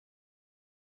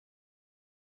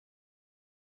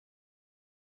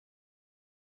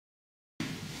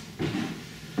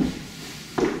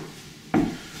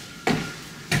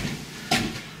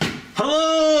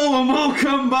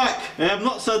Welcome back! I have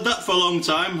not said that for a long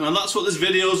time, and that's what this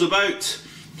video is about.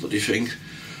 Bloody thing.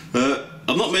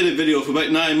 I've not made a video for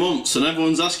about 9 months, and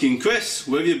everyone's asking, Chris,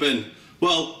 where have you been?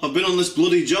 Well, I've been on this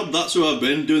bloody job, that's where I've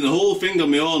been, doing the whole thing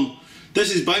on my own.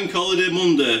 This is Bank Holiday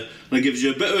Monday, and it gives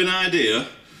you a bit of an idea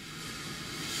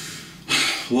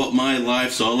what my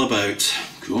life's all about.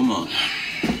 Come on.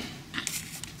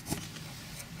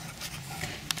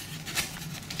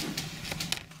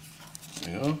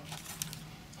 There we go.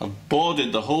 I've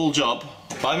boarded the whole job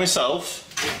by myself.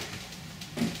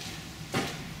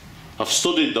 I've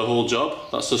studied the whole job,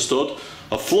 that's the stud.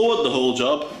 I've floored the whole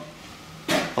job.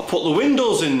 I put the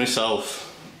windows in myself.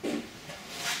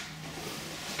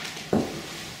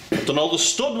 Done all the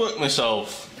stud work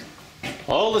myself.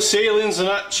 All the ceilings and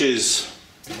arches.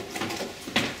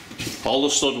 All the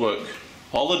stud work.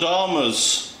 All the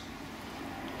dormers.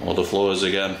 All the floors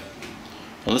again.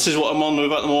 And this is what I'm on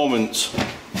with at the moment.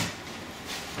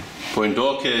 Putting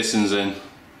door casings in.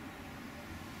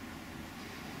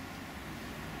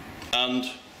 And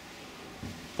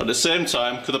at the same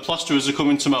time, because the plasterers are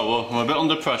coming tomorrow, I'm a bit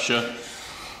under pressure.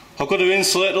 I've got to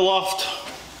insulate the loft.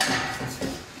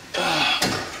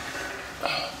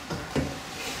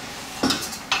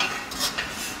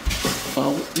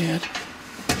 Oh, yeah.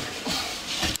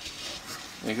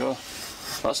 There you go.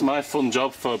 That's my fun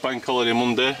job for Bank Holiday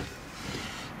Monday.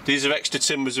 These are extra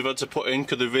timbers we've had to put in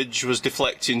because the ridge was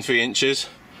deflecting 3 inches.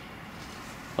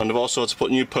 And I've also had to put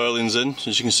new purlins in,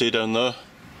 as you can see down there.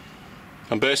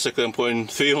 And basically I'm putting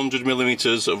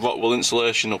 300mm of Rockwool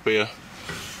insulation up here.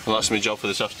 And that's my job for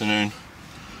this afternoon.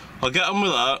 I'll get on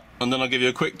with that and then I'll give you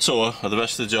a quick tour of the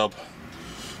rest of the job.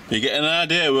 You get an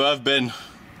idea where I've been.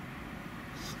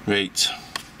 Right.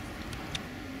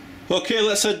 Okay,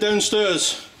 let's head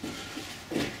downstairs.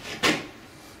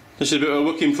 This is a bit of a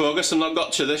work in progress. I've not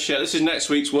got to this yet. This is next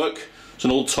week's work. It's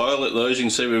an old toilet there, as you can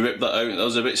see we ripped that out. That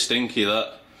was a bit stinky,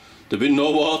 that. There'd been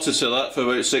no water to that for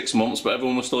about 6 months, but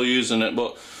everyone was still using it.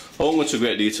 But I won't go into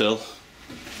great detail.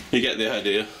 You get the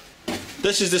idea.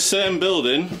 This is the same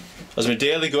building as my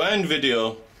daily grind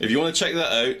video. If you want to check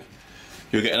that out,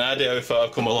 you'll get an idea how far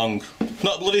I've come along.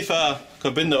 Not bloody far, 'cause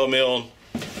I've been there on my own.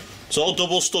 It's all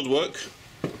double stud work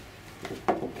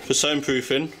for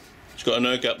soundproofing. It's got an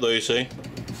air gap there, you see.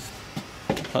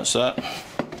 That's that.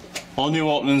 All new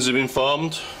openings have been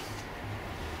formed.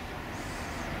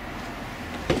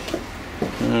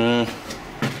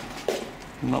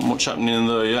 Not much happening in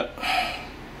there yet,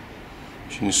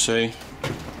 as you can see.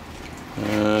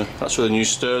 That's where the new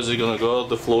stairs are going to go,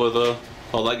 the floor there.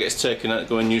 All that gets taken out,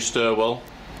 going new stairwell.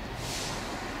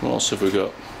 What else have we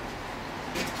got?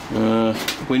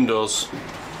 Windows.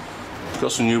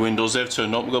 Got some new windows, they've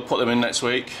turned up. We're going to put them in next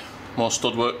week. More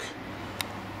stud work.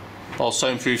 All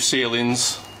soundproof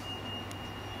ceilings.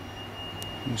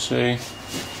 You see.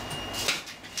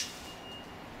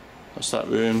 That's that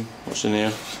room. What's in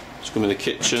here? It's going to be the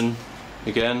kitchen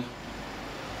again.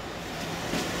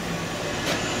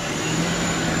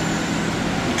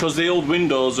 Because the old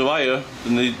windows are higher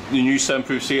than the new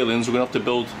soundproof ceilings, we're going to have to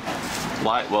build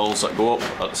light wells that go up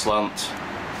at the slant.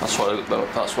 That's what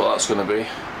that's going to be.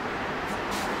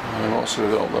 What else have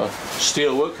we got up there?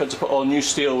 Steelwork. Had to put all new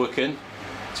steelwork in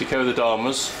to carry the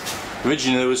dormers.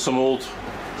 Originally there was some old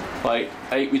like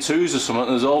 8x2s or something,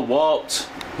 and it was all warped.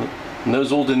 And there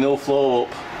was holding the whole floor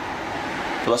up.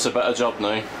 But that's a better job now.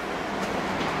 Right.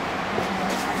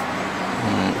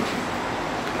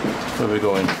 Where are we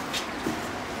going?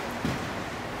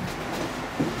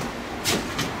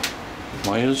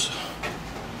 Wires.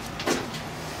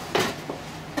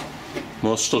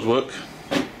 More stud work.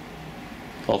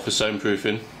 All for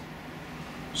soundproofing.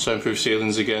 Soundproof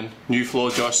ceilings again. New floor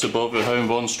joists above with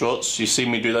herringbone struts. You've seen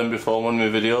me do them before in one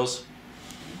of my videos.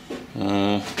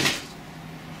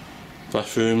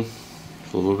 Bathroom.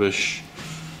 Full of rubbish.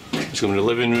 It's going to be the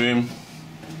living room.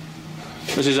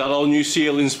 This has had all new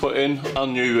ceilings put in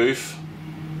and new roof.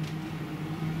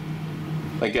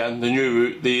 Again, the new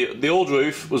roof. The old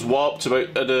roof was warped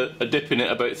about at a dip in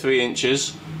it about 3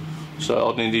 inches.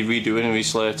 So I needed redoing and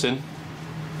reslating.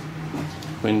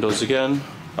 Windows again.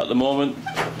 At the moment,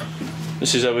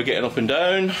 this is how we're getting up and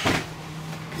down.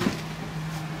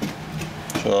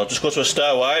 So I'll just go to a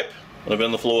stair wipe and I'll be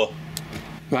on the floor.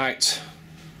 Right,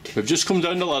 we've just come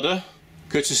down the ladder,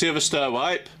 courtesy of a stair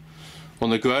wipe, on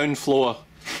the ground floor.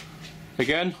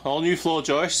 Again, all new floor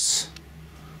joists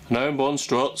and herringbone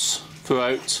struts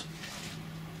throughout.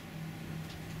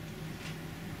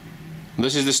 And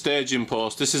this is the staging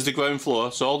post, this is the ground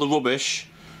floor, so all the rubbish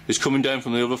is coming down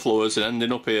from the other floors and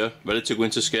ending up here, ready to go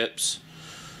into skips.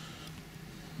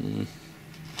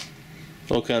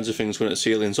 All kinds of things going at the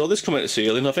ceiling. So this coming at the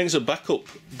ceiling, I think it's a backup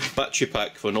battery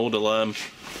pack for an old alarm.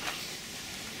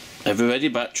 Ever ready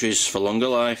batteries for longer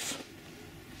life.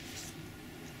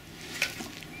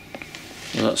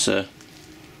 And that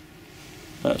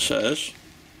says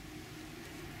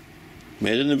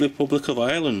made in the Republic of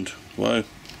Ireland. Wow. Look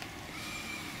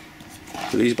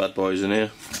at these bad boys in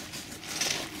here.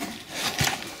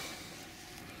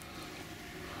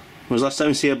 When was the last time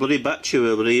you see a bloody battery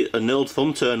with an old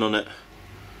thumb turn on it?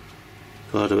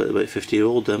 God, about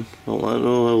 50-year-old them. Don't like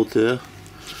no old there.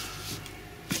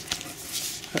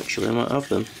 Actually, I might have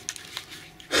them.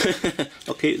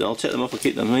 I'll keep them. I'll take them off. I'll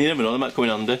keep them. You never know. They might come in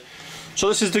handy. So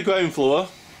this is the ground floor.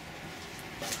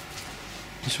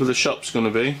 This is where the shop's going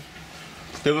to be.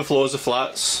 The other floors are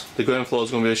flats. The ground floor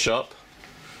is going to be a shop.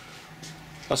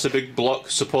 That's a big block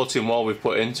supporting wall we've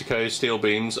put in to carry steel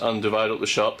beams and divide up the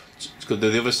shop. It's good.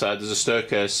 The other side there's a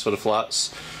staircase for the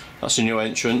flats. That's a new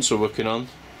entrance we're working on.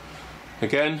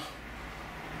 Again,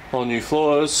 all new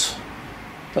floors.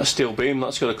 That steel beam,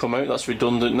 that's got to come out. That's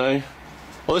redundant now.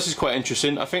 Well, this is quite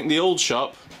interesting. I think the old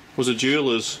shop was a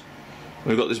jeweller's.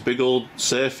 We've got this big old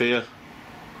safe here.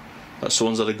 That's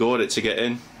someone's had a go at it to get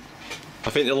in. I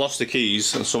think they lost the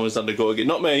keys and someone's had a go at it.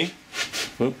 Not me.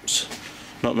 Oops.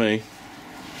 Not me.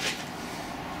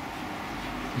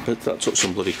 But that took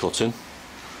some bloody cutting.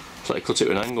 It's like cut it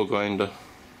with an angle grinder.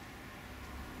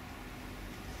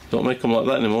 Don't make them like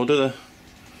that anymore, do they?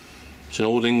 It's an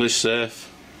old English safe.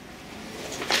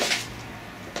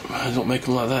 I don't make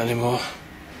them like that anymore.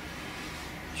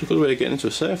 It's a good way of getting into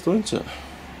a safe though, isn't it?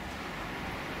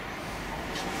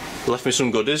 They left me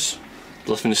some goodies.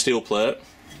 They left me the steel plate.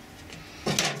 I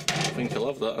think I'll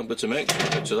have that. I'm better make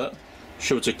some picture of that.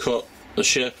 Should be to cut the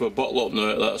shape of a bottle opener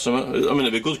at that or something. I mean,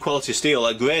 it'd be good quality steel,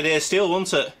 like grade A steel,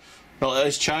 wouldn't it? Not like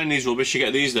this Chinese rubbish you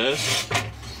get these days.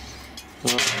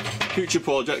 Future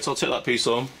project, I'll take that piece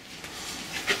home.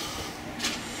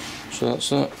 So that's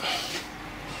that.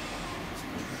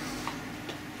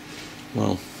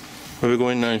 Well, where are we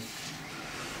going now?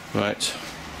 Right.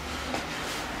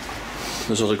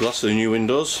 There's all the glass of the new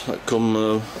windows that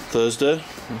come Thursday.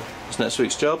 It's next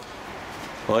week's job.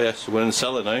 Oh yes, we're in the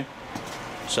cellar now.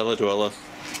 Cellar dweller.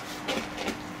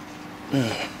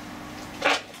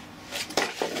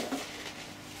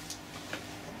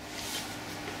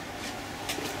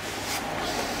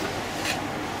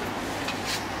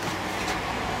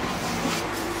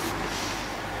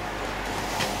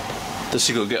 This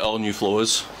is going to get all new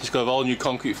floors. It's going to have all new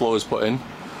concrete floors put in.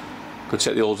 Could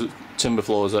take the old timber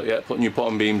floors out yet, put new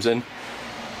bottom beams in.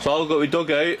 So all got to be dug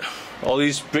out. All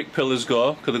these brick pillars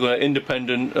go, because they're going to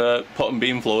independent bottom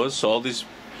beam floors. So all these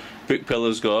brick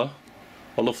pillars go.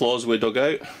 All the floors will be dug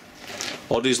out.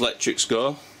 All these electrics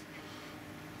go.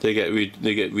 They get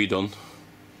redone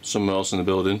somewhere else in the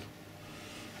building.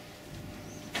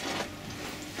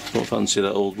 Don't fancy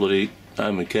that old bloody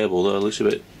diamond cable there. It looks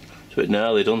it's a bit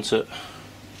gnarly, doesn't it?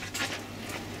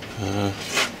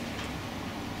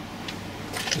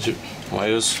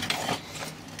 Wires.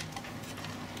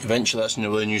 Eventually that's where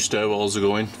the new stairwells are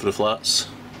going for the flats.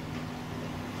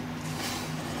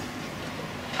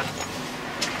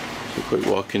 So quick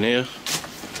walk in here.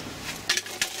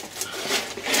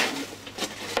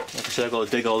 Like I said, I've got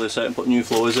to dig all this out and put new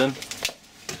floors in.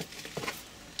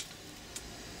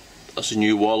 That's a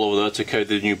new wall over there to carry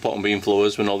the new bottom beam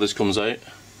floors when all this comes out.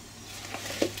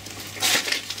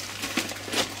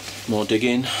 More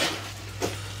digging.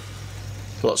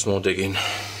 Lots more digging.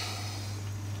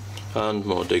 And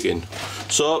more digging.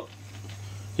 So,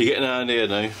 you're getting an idea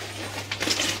now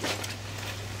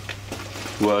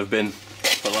where I've been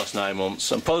for the last 9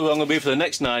 months, and probably where I'm going to be for the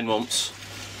next 9 months.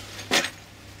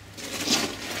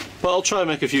 But I'll try and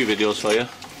make a few videos for you.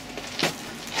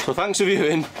 So thanks for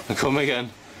viewing, and come again.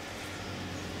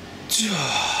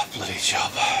 Bloody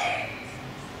job.